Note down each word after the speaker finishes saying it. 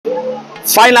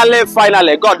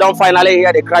Finally, God don't finally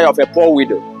hear the cry of a poor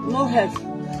widow. No help.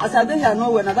 As I don't hear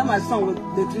nowhere, now that my son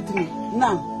will they treat me.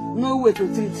 Now, no way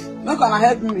to treat. Not gonna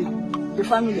help me, the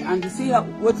family, and see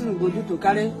what we go do to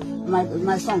carry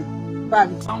my son back.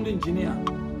 Sound engineer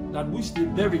that which they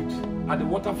buried at the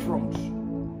waterfront,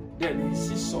 there is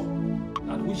seesaw,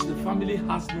 at which the family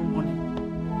has no money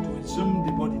to exhume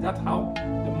the body. That's how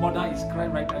the mother is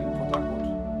crying right now in Port Harcourt.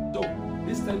 So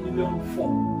this 10 million for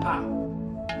her.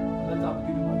 Let her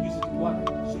begin to use it to what?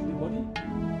 Exhume the body.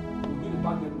 We're going to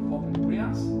back them with public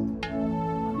prayers.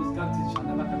 And this gantry shall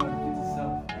never ever repeat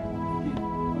itself again.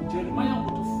 From Jeremiah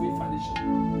to free foundation.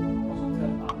 Also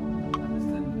tell her that this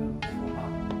 10 million is for her.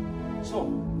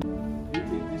 So you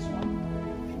take this one.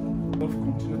 Love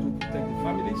continue to protect the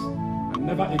families and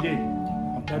never again.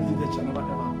 Sometimes the death shall never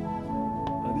ever.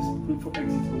 This painful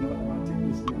exit will never ever take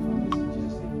place in their families in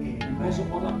Jesus' name. And also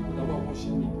other people that were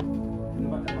watching me will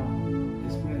never ever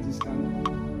experience this kind of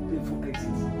painful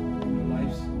exit in your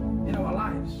lives, in our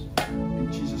lives. In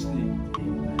Jesus' name,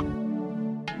 amen.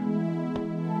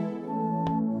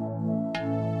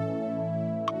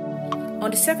 On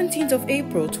the 17th of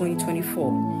April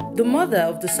 2024, the mother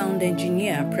of the sound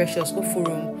engineer Precious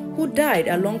Oforum, who died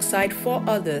alongside 4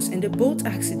 others in the boat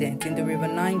accident in the River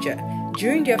Niger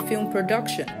during their film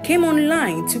production, came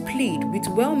online to plead with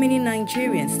well-meaning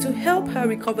Nigerians to help her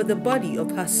recover the body of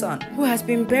her son, who has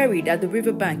been buried at the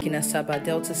riverbank in Asaba,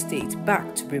 Delta State,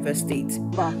 back to River State.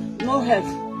 But no help.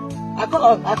 I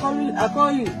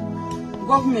call you,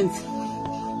 government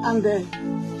and the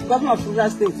government of River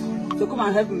State to come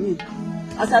and help me.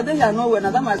 As I don't hear nowhere,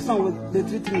 now that my son will they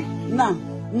treat me. Now,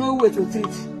 no way to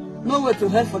treat, no way to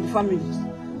help for the family.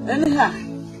 Anyhow,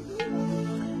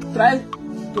 try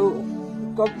to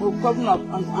come up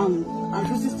and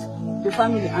visit the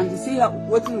family and see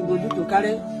what we will do to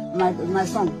carry my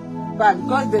son back.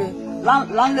 Because the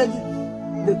landlady,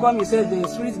 they call me, say the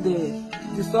street,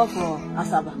 the store for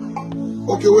Asaba.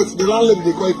 Okay, wait, the landlady,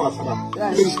 they call you for Asaba.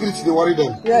 Yes. So the spirit, they worry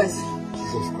them. Yes.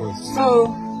 Jesus Christ.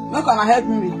 So, not gonna help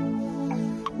me.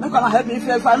 Not gonna help me.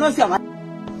 If I know see, not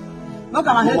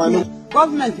gonna help me.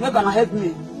 Government, not gonna help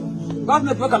me.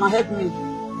 Government, not gonna help me.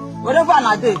 Whatever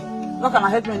I do, not gonna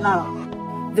help me now.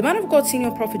 The man of God,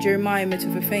 Senior Prophet Jeremiah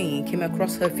Metufefeyin, came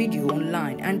across her video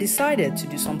online and decided to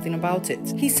do something about it.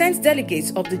 He sent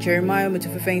delegates of the Jeremiah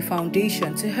Metufefeyin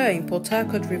Foundation to her in Port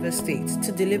Harcourt, River State,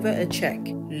 to deliver a check.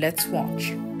 Let's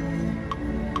watch.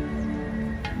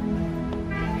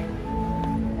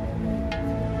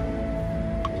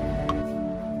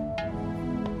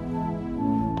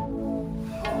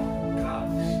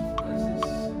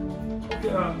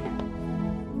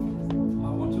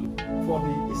 For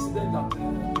the incident that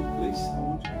took place, I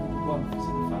want to go and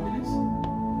visit the families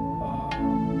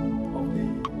of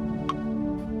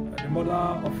the mother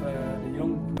of the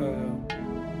young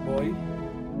boy,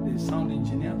 the sound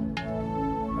engineer,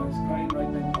 is crying right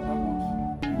now in Port Harcourt,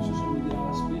 in social media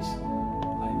space.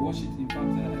 I watched it, in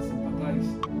fact, I sympathize.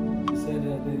 She said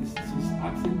she's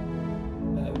asking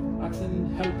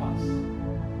helpers,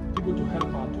 people to help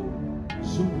her to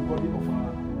zoom the body of her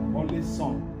only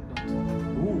son,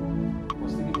 who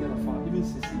was taking care of her, even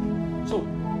Sisi. So,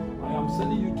 I am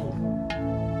sending you to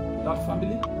that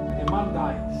family. A man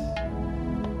dies.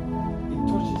 It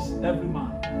touches every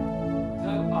man.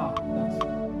 Tell her that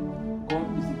God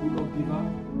is the good of giver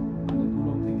and the good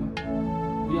of taker.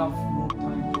 We have no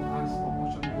time to ask for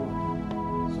portion God.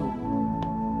 So,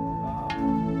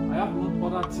 I have not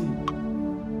other team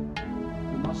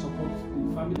to not support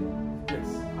the family. Yes,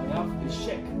 I have a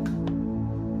check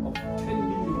of 10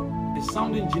 million. A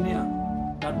sound engineer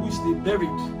that which they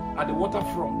buried at the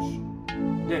waterfront,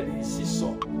 there is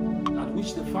seesaw, at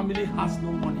which the family has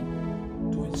no money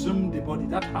to exhume the body.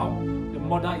 That's how the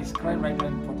mother is crying right now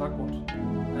in Port Harcourt.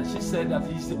 And she said that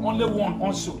he's the only one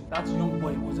also, that young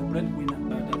boy was a breadwinner,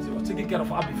 that he was taking care of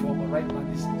her before, but right now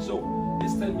this. So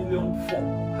this 10 million for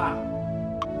her.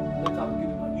 Let her begin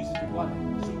to use it to what?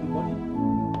 Exhume the body.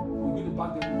 We're going to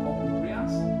back them up with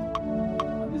prayers.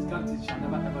 And this gantry shall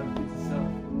never ever repeat itself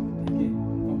again.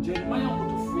 From Jeremiah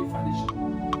to free foundation.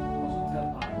 Also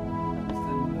tell her that this 10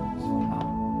 million is for her.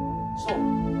 So,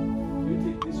 you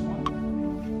take this one.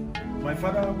 My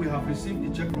Father, we have received a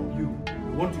check from you.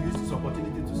 We want to use this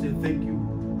opportunity to say thank you.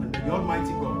 And may the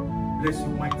Almighty God bless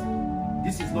you mightily.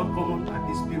 This is not common at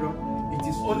this period. It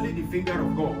is only the finger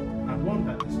of God and one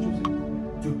that is chosen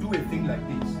to do a thing like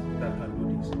this that can do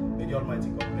this. May the Almighty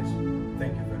God bless you.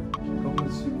 Thank you very much. God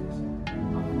bless you.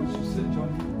 And what you said, John,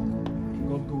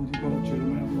 God go with you, God of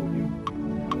Jeremiah go with you,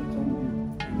 and return with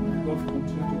you. May God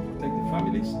continue to protect the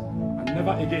families, and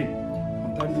never again,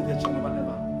 untimely death shall never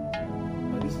ever.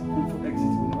 But this painful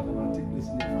exit will never ever take place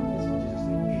in their families in Jesus'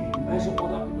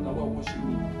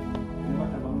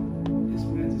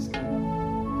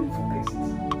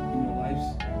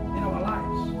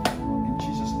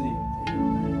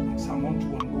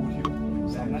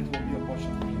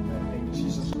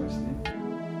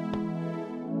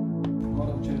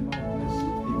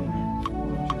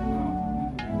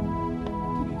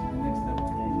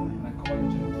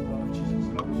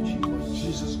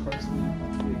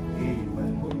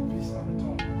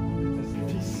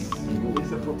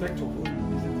 is a protector.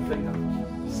 He's a defender.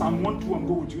 Psalm 1:2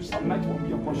 go with you. Psalm 91 be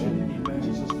your portion. In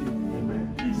Jesus' name.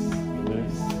 Amen. Peace. The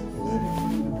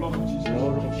blood of Jesus.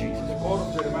 The God of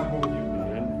Jeremiah go with you.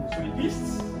 To the east,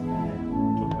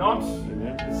 to the north,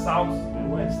 the south, the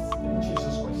west. In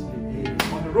Jesus Christ's name.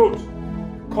 On the road,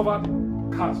 covered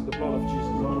cars, the blood of Jesus.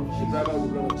 The driver with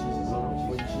the blood of Jesus.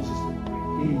 For in Jesus'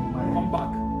 name. Come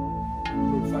back.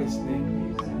 Glorify His name.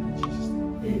 In Jesus'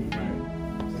 name. Amen.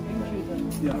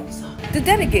 The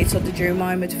delegates of the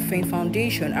Jeremiah Mutufeng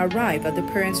Foundation arrive at the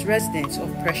parents' residence of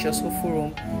Precious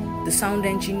Oforom, the sound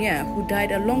engineer who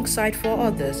died alongside 4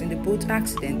 others in the boat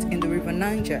accident in the River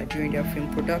Niger during their film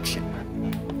production.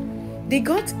 They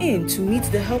got in to meet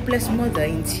the helpless mother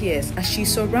in tears as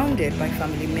she's surrounded by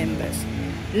family members.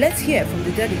 Let's hear from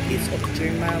the delegates of the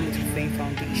Jeremiah Mutufeng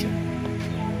Foundation.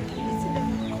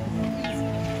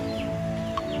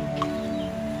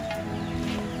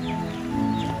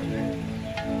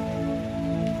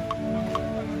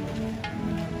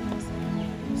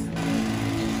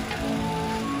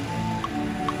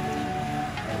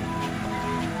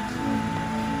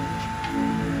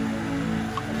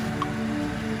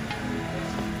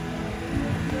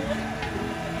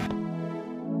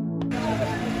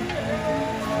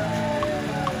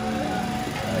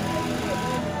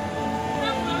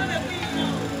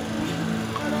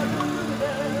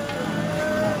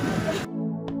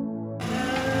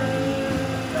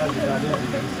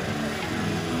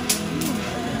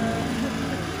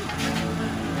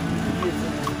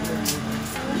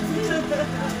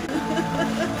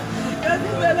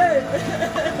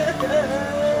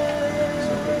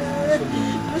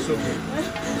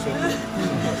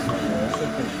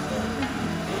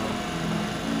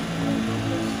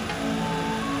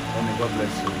 God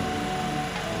bless you.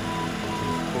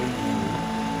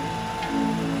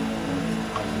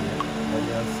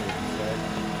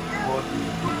 God is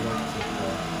a good one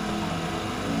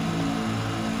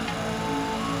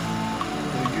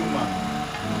to human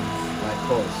like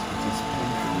us, it is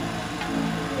painful,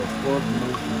 but God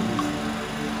knows the reason,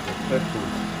 the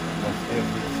purpose of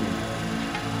everything.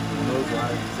 He knows why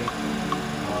He said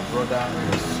our brother and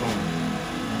his son.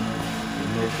 He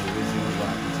knows the reason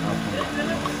why it happened.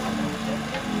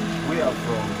 We are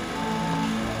from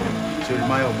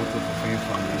Jeremiah Mutufeng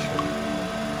Foundation.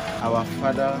 Our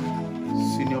father,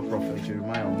 Senior Prophet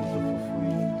Jeremiah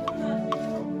Mutufeng,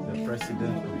 the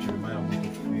president of Jeremiah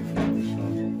Mutufeng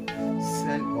Foundation,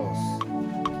 sent us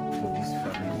to this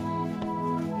family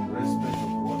in respect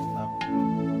of what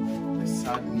happened, the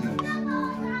sad news that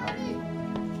happened.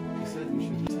 He said we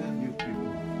should tell you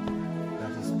people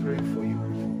that He's praying for you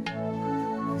people.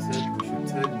 He said we should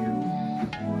tell you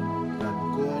that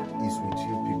God is with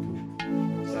you people.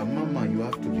 That Mama, you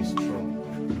have to be strong.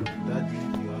 Daddy,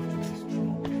 you have to be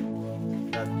strong.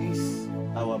 That this,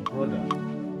 our brother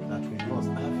that we lost,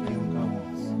 have younger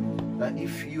ones. That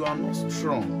if you are not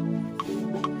strong,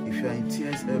 if you are in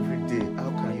tears every day, how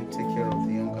can you take care of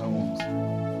the younger ones?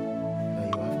 That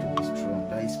you have to be strong.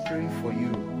 That He's praying for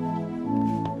you.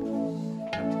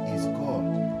 That is God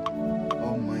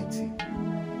Almighty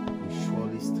will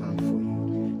surely stand for you.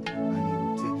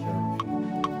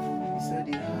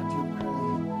 He heard you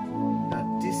crying, that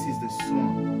this is the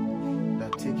son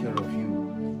that take care of you.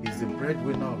 He's the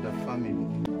breadwinner of the family.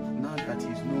 Now that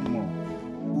He's no more,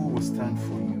 who will stand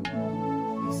for you?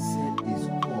 He said His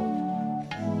God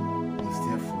is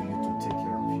there for you to take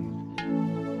care of you.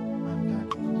 And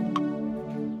Daddy.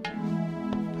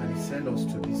 And He sent us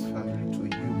to this family, to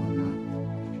you, Mama.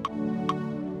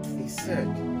 He said,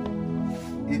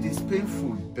 it is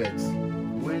painful, but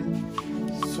when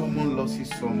someone loses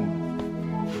someone,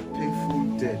 painful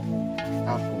death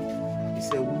happen. He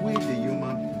said, we the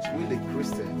human beings, we the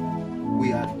Christians,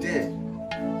 we are there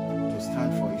to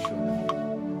stand for each other.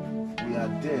 We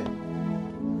are there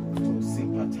to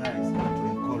sympathize and to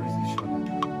encourage each other.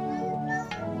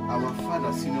 Our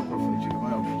father, Senior Prophet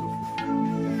Jeremiah Mutufeng,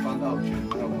 the founder of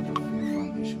Jeremiah Mutufeng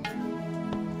Foundation,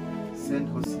 sent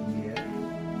us here.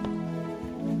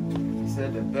 He said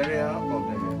the burial of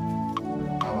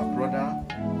our brother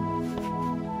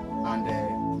and the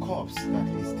corpse that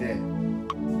is there,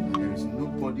 and there is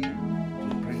nobody to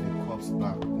bring the corpse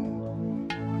back home.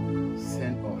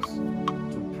 Send us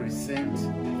to present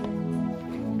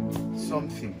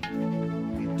something, a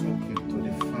token to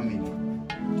the family,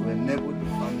 to enable the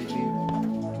family to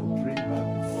bring back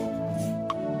the corpse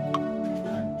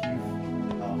and give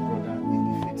our brother a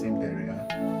befitting burial,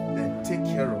 then take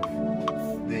care of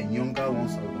the younger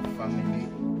ones of the family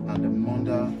and the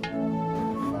mother.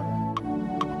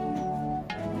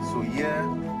 So yeah,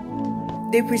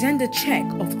 they present a check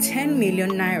of 10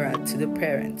 million naira to the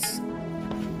parents.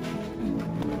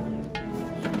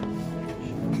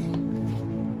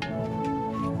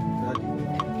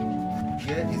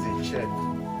 there is a check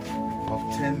of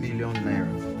 10 million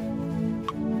naira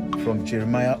from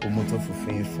Jeremiah Omoto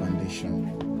Fufeyi Foundation.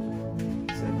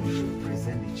 So we should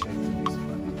present the check to this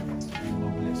family.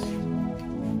 God bless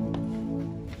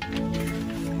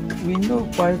you. We know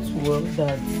quite well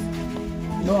that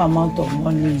no amount of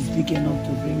money is big enough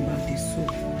to bring back the soul.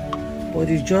 But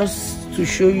it's just to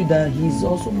show you that he's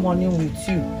also mourning with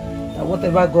you. That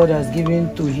whatever God has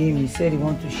given to him, he said he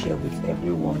wants to share with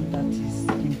everyone that is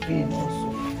in pain also.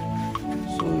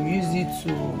 So use it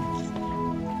to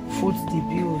foot the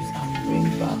bills and bring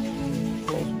back the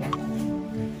God back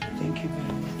home. Thank you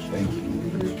very much. Thank you.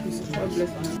 God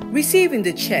bless you. Receiving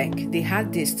the check, they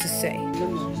had this to say.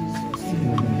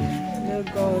 Let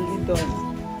God lead us.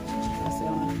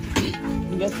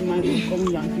 Just remind them,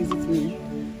 come and visit me.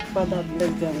 Father,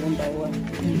 bless them one by one.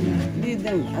 Lead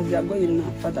them as they are going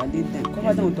now. Father, lead them.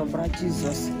 Cover them with the blood of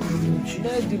Jesus.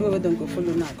 Let the road them go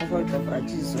follow now. Cover with the blood of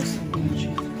Jesus.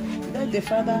 Let the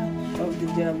father of the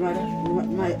Jeremiah,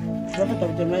 my prophet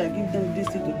of Jeremiah, give them this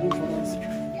thing to do for us.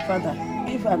 Father,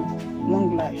 give him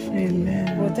long life.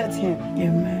 Amen. Protect him.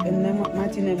 Amen. In the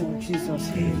mighty name of Jesus.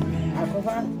 Amen. I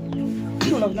cover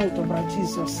all of them with the blood of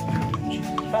Jesus.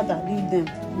 Father, lead them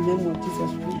in the name of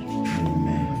Jesus.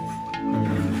 Amen.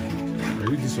 I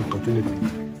use this opportunity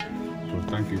to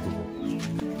thank you, God,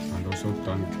 and also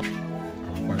thank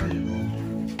our father-in-law,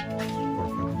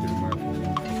 Prophet Jeremiah, for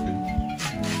being faithful.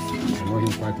 I know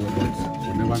him quite well, but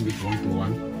we never meet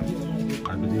one-to-one.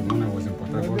 I believe when I was in Port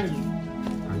Harcourt,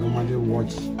 I normally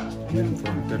watch him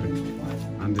from tele,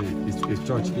 and his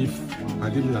church. If I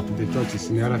didn't that the church is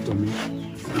nearer to me,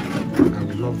 I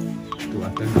would love to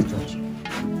attend the church.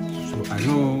 So I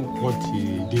know what he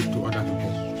did to other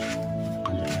people.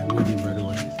 I know him very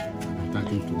well, and I thank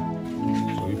him too.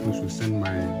 So if we should send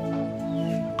my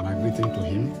greeting to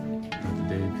him,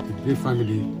 that the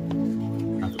family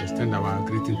have extended our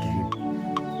greeting to him.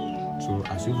 So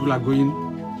as people are going,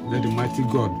 let the mighty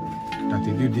God that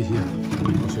he did here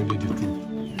also lead it through.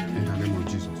 In the name of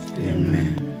Jesus.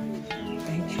 Amen.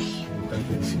 Thank you.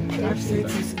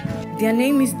 Their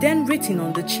name is then written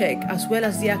on the check as well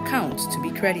as the account to be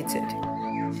credited.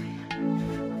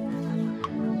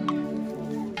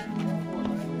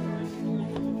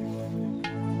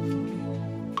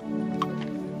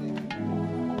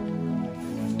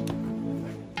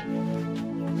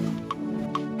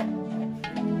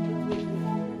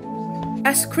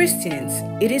 As Christians,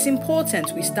 it is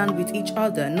important we stand with each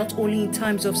other not only in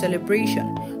times of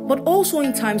celebration, but also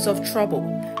in times of trouble,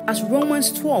 as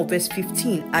Romans 12 verse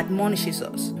 15 admonishes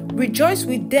us. Rejoice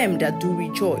with them that do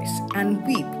rejoice, and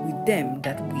weep with them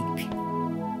that weep.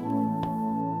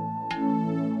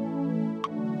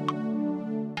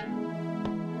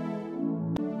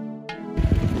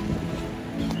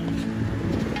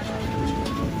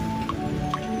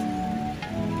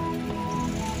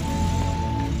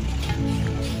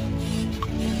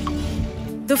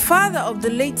 The father of the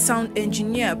late sound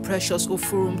engineer Precious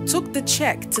Ofurum took the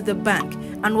check to the bank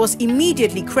and was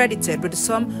immediately credited with a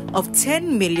sum of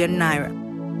 10 million naira.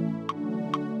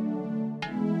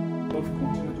 God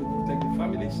continue to protect the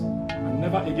families and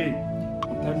never again,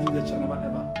 untimely death shall never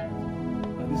ever.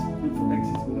 And this painful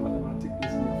exit will never ever take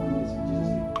place in your families in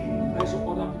Jesus' name. Also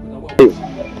other people that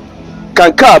were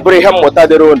Kanka Abraham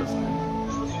Motadero.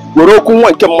 Goroku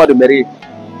one came mother Mary.